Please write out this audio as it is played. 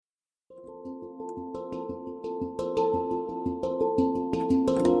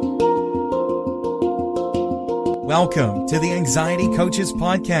Welcome to the Anxiety Coaches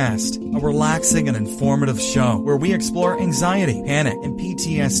Podcast, a relaxing and informative show where we explore anxiety, panic, and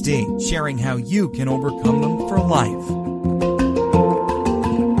PTSD, sharing how you can overcome them for life.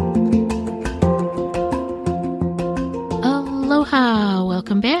 Aloha!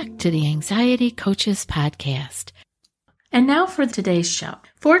 Welcome back to the Anxiety Coaches Podcast. And now for today's show.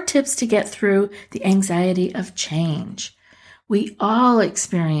 4 tips to get through the anxiety of change. We all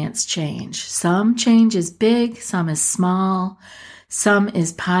experience change. Some change is big, some is small, some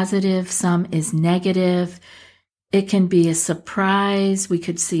is positive, some is negative. It can be a surprise. We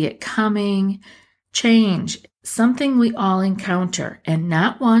could see it coming. Change, something we all encounter, and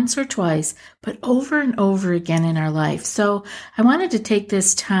not once or twice, but over and over again in our life. So I wanted to take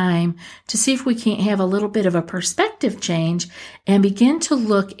this time to see if we can't have a little bit of a perspective change and begin to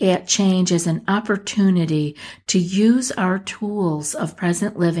look at change as an opportunity to use our tools of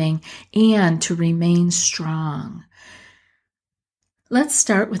present living and to remain strong. Let's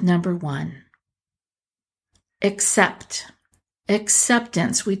start with number 1. Acceptance.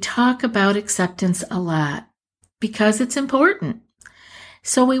 We talk about acceptance a lot because it's important.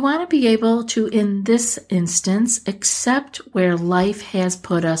 So we want to be able to, in this instance, accept where life has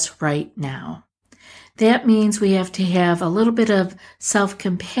put us right now. That means we have to have a little bit of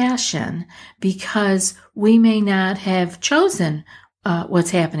self-compassion because we may not have chosen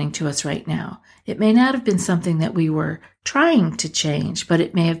what's happening to us right now. It may not have been something that we were trying to change, but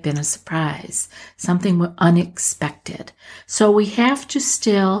it may have been a surprise, something unexpected. So we have to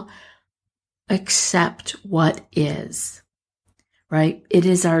still accept what is, right? It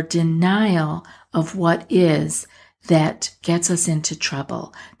is our denial of what is that gets us into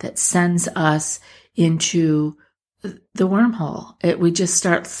trouble, that sends us into the wormhole. We just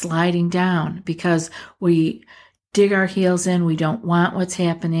start sliding down because we dig our heels in. We don't want what's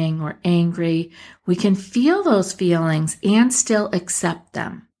happening. We're angry. We can feel those feelings and still accept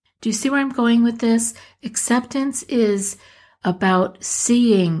them. Do you see where I'm going with this? Acceptance is about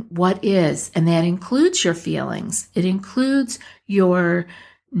seeing what is, and that includes your feelings. It includes your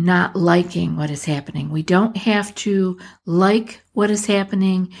not liking what is happening. We don't have to like what is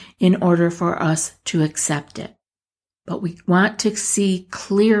happening in order for us to accept it. But we want to see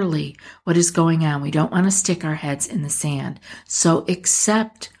clearly what is going on. We don't want to stick our heads in the sand. So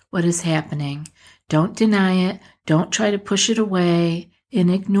accept what is happening. Don't deny it. Don't try to push it away and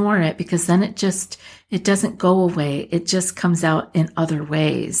ignore it, because then it doesn't go away. It just comes out in other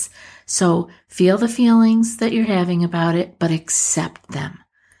ways. So feel the feelings that you're having about it, but accept them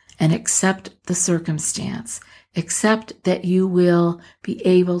and accept the circumstance. Accept that you will be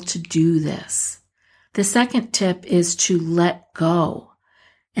able to do this. The second tip is to let go.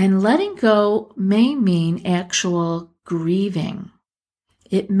 And letting go may mean actual grieving.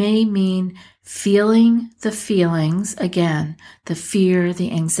 It may mean feeling the feelings, again, the fear,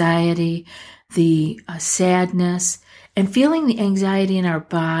 the anxiety, the sadness, and feeling the anxiety in our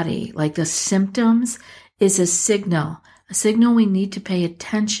body, like the symptoms, is a signal we need to pay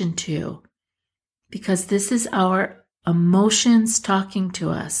attention to, because this is our emotions talking to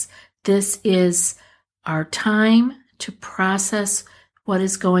us. This is our time to process what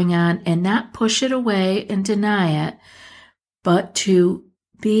is going on and not push it away and deny it, but to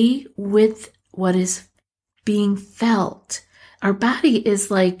be with what is being felt. Our body is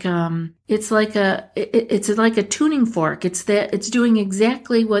like it's like a tuning fork. It's doing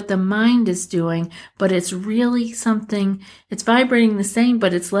exactly what the mind is doing, but it's really something. It's vibrating the same,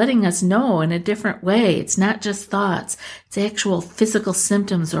 but it's letting us know in a different way. It's not just thoughts. It's actual physical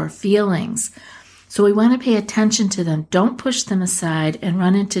symptoms or feelings. So we want to pay attention to them. Don't push them aside and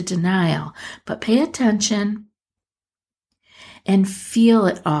run into denial, but pay attention and feel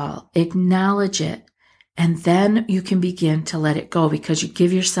it all. Acknowledge it. And then you can begin to let it go, because you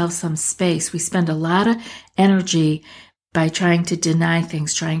give yourself some space. We spend a lot of energy by trying to deny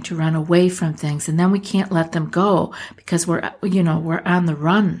things, trying to run away from things, and then we can't let them go because we're on the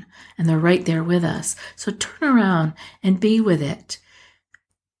run and they're right there with us. So turn around and be with it.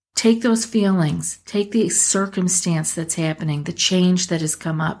 Take those feelings, take the circumstance that's happening, the change that has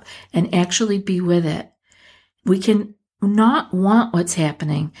come up, and actually be with it. We can not want what's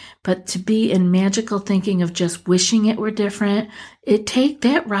happening, but to be in magical thinking of just wishing it were different,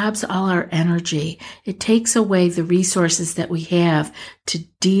 that robs all our energy. It takes away the resources that we have to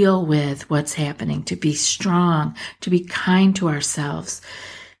deal with what's happening, to be strong, to be kind to ourselves.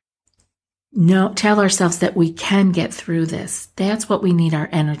 Tell ourselves that we can get through this. That's what we need our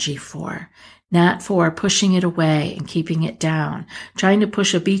energy for. Not for pushing it away and keeping it down. Trying to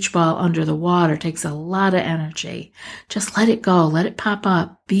push a beach ball under the water takes a lot of energy. Just let it go. Let it pop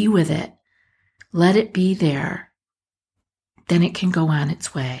up. Be with it. Let it be there. then it can go on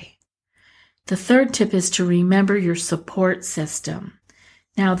its way. The third tip is to remember your support system.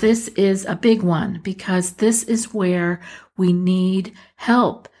 Now, this is a big one because this is where we need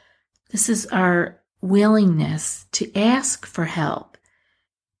help. This is our willingness to ask for help.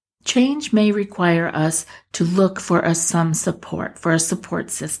 Change may require us to look for some support, for a support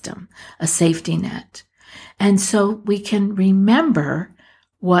system, a safety net. And so we can remember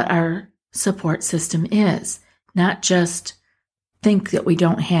what our support system is, not just think that we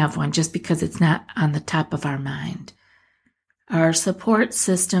don't have one just because it's not on the top of our mind. Our support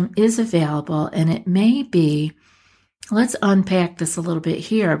system is available, and it may be, let's unpack this a little bit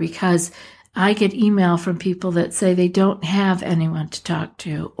here, because I get email from people that say they don't have anyone to talk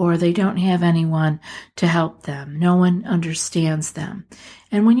to, or they don't have anyone to help them. No one understands them.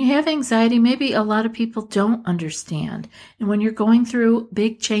 And when you have anxiety, maybe a lot of people don't understand. And when you're going through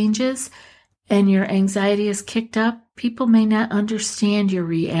big changes and your anxiety is kicked up, people may not understand your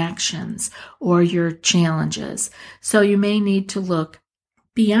reactions or your challenges. So you may need to look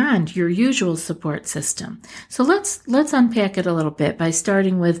beyond your usual support system. So let's unpack it a little bit by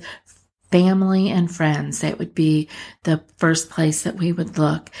starting with family and friends. That would be the first place that we would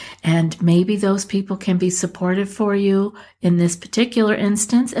look. And maybe those people can be supportive for you in this particular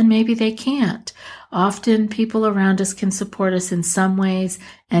instance, and maybe they can't. Often people around us can support us in some ways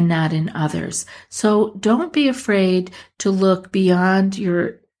and not in others. So don't be afraid to look beyond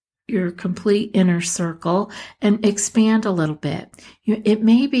your complete inner circle and expand a little bit. It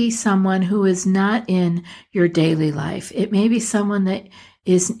may be someone who is not in your daily life. It may be someone that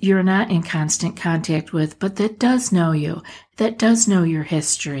you're not in constant contact with, but that does know you, that does know your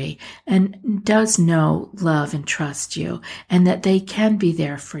history, and does know, love, and trust you, and that they can be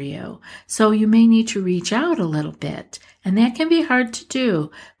there for you. So you may need to reach out a little bit, and that can be hard to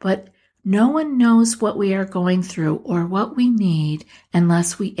do, but no one knows what we are going through or what we need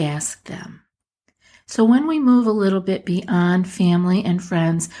unless we ask them. So when we move a little bit beyond family and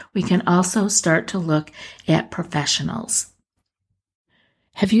friends, we can also start to look at professionals.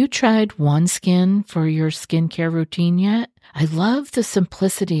 Have you tried OneSkin for your skincare routine yet? I love the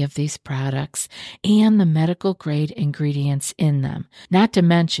simplicity of these products and the medical grade ingredients in them, not to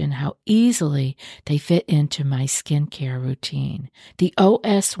mention how easily they fit into my skincare routine. The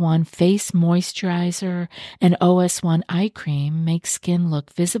OS1 Face Moisturizer and OS1 Eye Cream make skin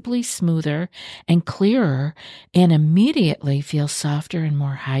look visibly smoother and clearer and immediately feel softer and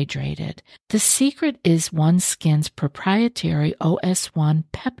more hydrated. The secret is OneSkin's proprietary OS1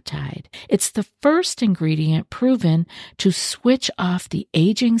 peptide. It's the first ingredient proven to switch off the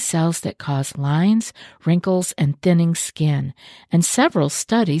aging cells that cause lines, wrinkles, and thinning skin, and several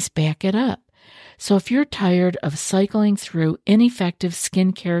studies back it up. So if you're tired of cycling through ineffective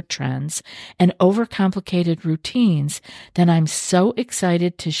skincare trends and overcomplicated routines, then I'm so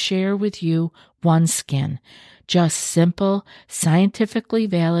excited to share with you OneSkin, just simple, scientifically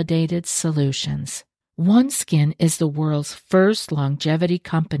validated solutions. OneSkin is the world's first longevity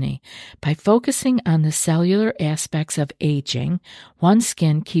company. By focusing on the cellular aspects of aging,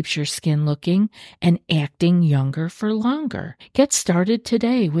 OneSkin keeps your skin looking and acting younger for longer. Get started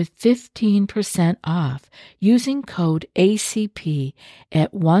today with 15% off using code ACP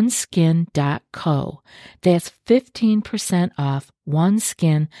at oneskin.co. That's 15% off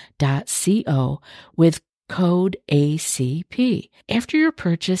oneskin.co with code ACP. After your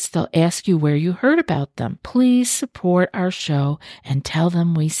purchase, they'll ask you where you heard about them. Please support our show and tell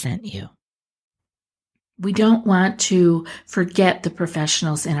them we sent you. We don't want to forget the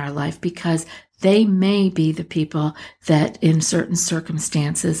professionals in our life because they may be the people that in certain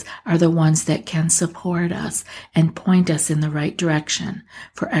circumstances are the ones that can support us and point us in the right direction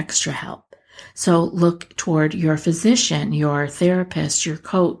for extra help. So look toward your physician, your therapist, your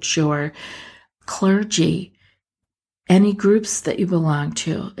coach, your clergy, any groups that you belong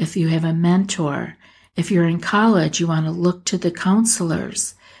to. If you have a mentor, if you're in college, you want to look to the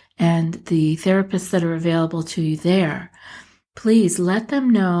counselors and the therapists that are available to you there. Please let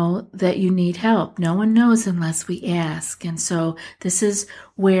them know that you need help. No one knows unless we ask. And so this is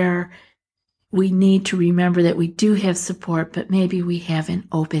where we need to remember that we do have support, but maybe we haven't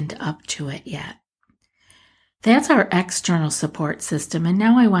opened up to it yet. That's our external support system. And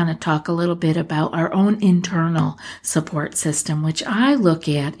now I want to talk a little bit about our own internal support system, which I look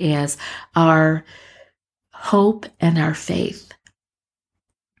at as our hope and our faith.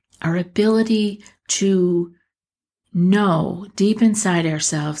 Our ability to know deep inside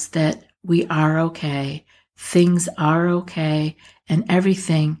ourselves that we are okay, things are okay, and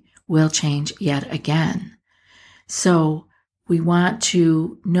everything will change yet again. So we want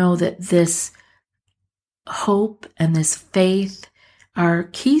to know that this hope and this faith are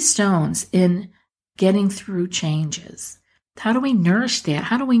keystones in getting through changes. How do we nourish that?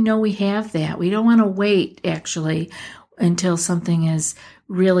 How do we know we have that? We don't want to wait, actually, until something is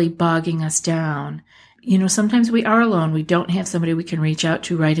really bogging us down. Sometimes we are alone. We don't have somebody we can reach out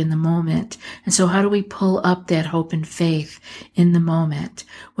to right in the moment. And so how do we pull up that hope and faith in the moment?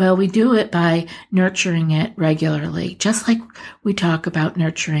 Well, we do it by nurturing it regularly, just like we talk about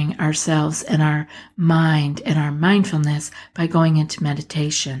nurturing ourselves and our mind and our mindfulness by going into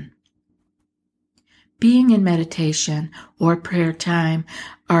meditation. Being in meditation or prayer time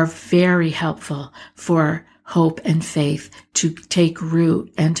are very helpful for hope and faith to take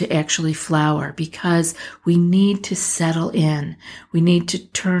root and to actually flower, because we need to settle in. We need to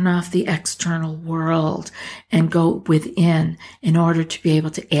turn off the external world and go within in order to be able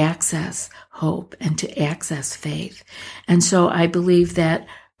to access hope and to access faith. And so I believe that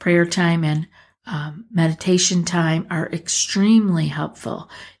prayer time and meditation time are extremely helpful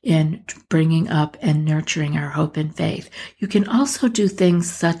in bringing up and nurturing our hope and faith. You can also do things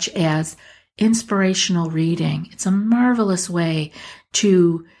such as inspirational reading. It's a marvelous way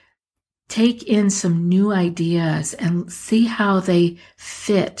to take in some new ideas and see how they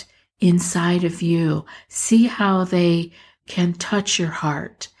fit inside of you. See how they can touch your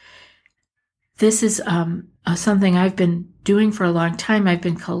heart. This is something I've been doing for a long time. I've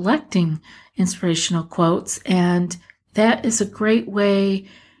been collecting inspirational quotes, and that is a great way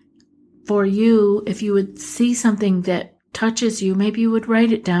for you. If you would see something that touches you, maybe you would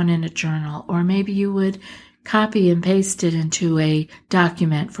write it down in a journal, or maybe you would copy and paste it into a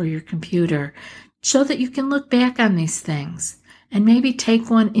document for your computer so that you can look back on these things and maybe take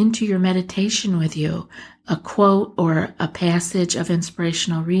one into your meditation with you, a quote or a passage of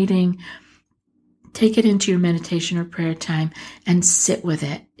inspirational reading. Take it into your meditation or prayer time and sit with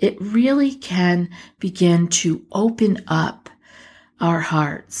it. It really can begin to open up our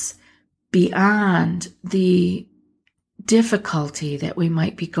hearts beyond the difficulty that we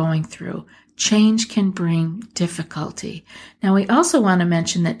might be going through. Change can bring difficulty. Now, we also want to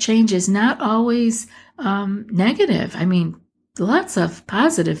mention that change is not always negative. I mean, lots of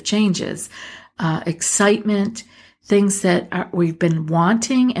positive changes, excitement, things that we've been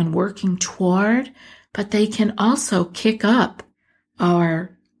wanting and working toward, but they can also kick up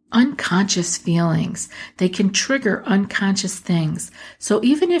our unconscious feelings. They can trigger unconscious things. So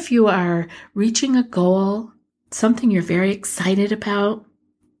even if you are reaching a goal, something you're very excited about,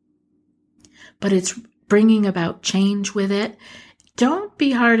 but it's bringing about change with it, don't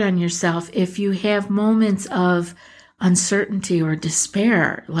be hard on yourself if you have moments of uncertainty or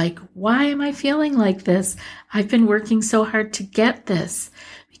despair. Like, why am I feeling like this? I've been working so hard to get this.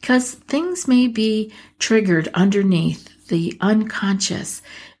 Because things may be triggered underneath. The unconscious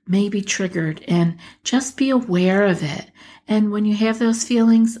may be triggered, and just be aware of it. And when you have those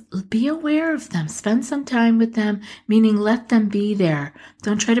feelings, be aware of them. Spend some time with them, meaning let them be there.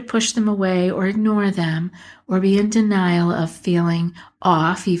 Don't try to push them away or ignore them or be in denial of feeling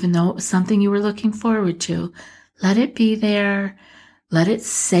off, even though it was something you were looking forward to. Let it be there. Let it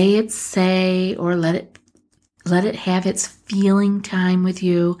say its say, or let it have its feeling time with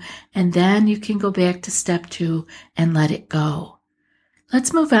you. And then you can go back to step 2 and let it go.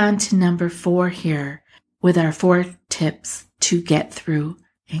 Let's move on to number 4 here with our 4 tips to get through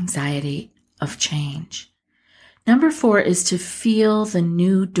anxiety of change. Number 4 is to feel the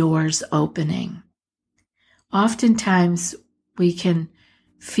new doors opening. Oftentimes we can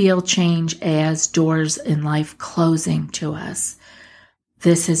feel change as doors in life closing to us.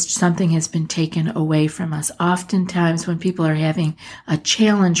 Something has been taken away from us. Oftentimes when people are having a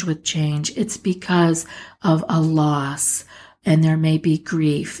challenge with change, it's because of a loss, and there may be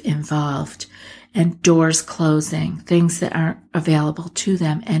grief involved, and doors closing, things that aren't available to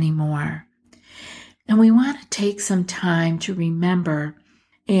them anymore. And we want to take some time to remember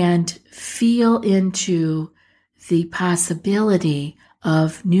and feel into the possibility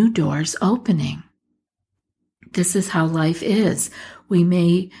of new doors opening. This is how life is. We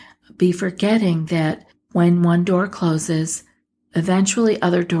may be forgetting that when one door closes, eventually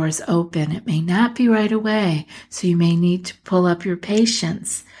other doors open. It may not be right away, so you may need to pull up your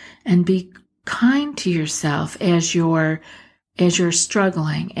patience and be kind to yourself as you're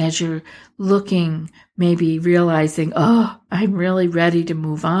struggling, as you're looking, maybe realizing, oh, I'm really ready to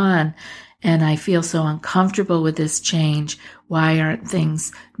move on, and I feel so uncomfortable with this change. Why aren't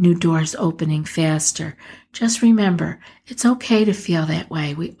new doors opening faster? Just remember, it's okay to feel that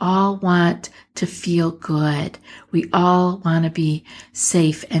way. We all want to feel good. We all want to be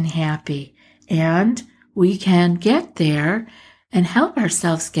safe and happy. And we can get there and help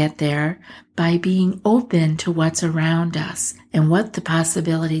ourselves get there by being open to what's around us and what the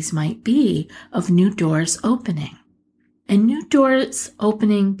possibilities might be of new doors opening. And new doors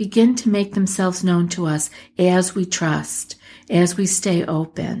opening begin to make themselves known to us as we trust, as we stay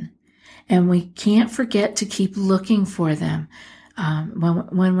open. And we can't forget to keep looking for them.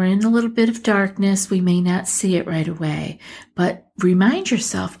 When we're in a little bit of darkness, we may not see it right away. But remind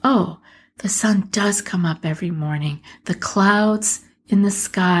yourself, the sun does come up every morning. The clouds in the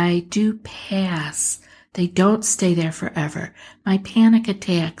sky do pass. They don't stay there forever. My panic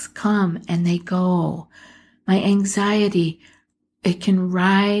attacks come and they go. My anxiety, it can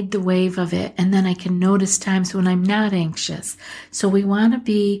ride the wave of it, and then I can notice times when I'm not anxious. So we want to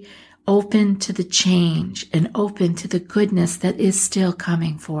be open to the change and open to the goodness that is still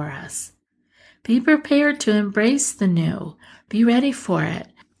coming for us. Be prepared to embrace the new. Be ready for it.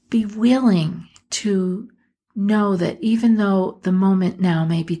 Be willing to know that even though the moment now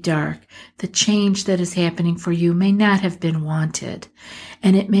may be dark, the change that is happening for you may not have been wanted,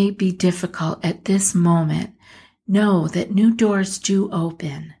 and it may be difficult at this moment. Know that new doors do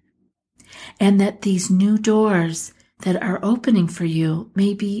open, and that these new doors that are opening for you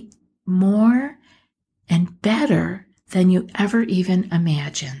may be more and better than you ever even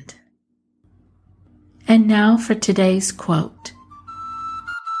imagined. And now for today's quote.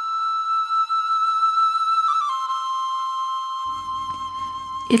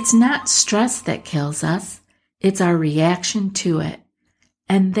 It's not stress that kills us, it's our reaction to it.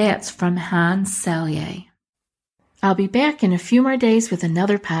 And that's from Hans Selye. I'll be back in a few more days with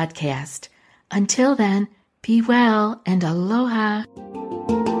another podcast. Until then, be well and aloha.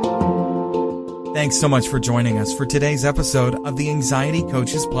 Thanks so much for joining us for today's episode of the Anxiety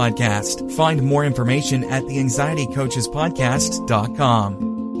Coaches Podcast. Find more information at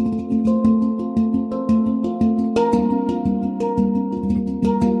theanxietycoachespodcast.com.